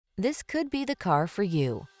This could be the car for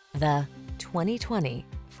you. The 2020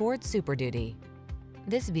 Ford Super Duty.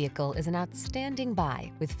 This vehicle is an outstanding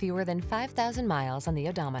buy with fewer than 5,000 miles on the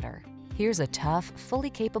odometer. Here's a tough,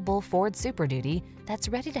 fully capable Ford Super Duty that's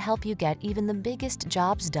ready to help you get even the biggest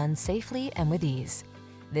jobs done safely and with ease.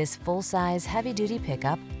 This full-size, heavy-duty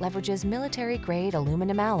pickup leverages military-grade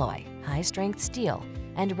aluminum alloy, high-strength steel,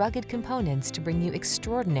 and rugged components to bring you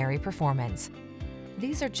extraordinary performance.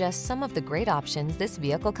 These are just some of the great options this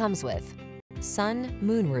vehicle comes with: sun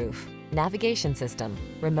moonroof, navigation system,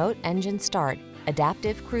 remote engine start,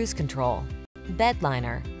 adaptive cruise control,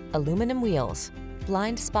 bedliner, aluminum wheels,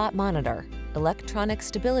 blind spot monitor, electronic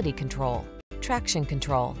stability control, traction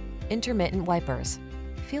control, intermittent wipers.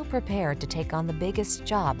 Feel prepared to take on the biggest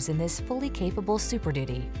jobs in this fully capable Super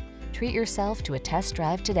Duty. Treat yourself to a test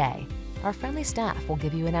drive today. Our friendly staff will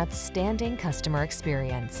give you an outstanding customer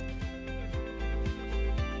experience.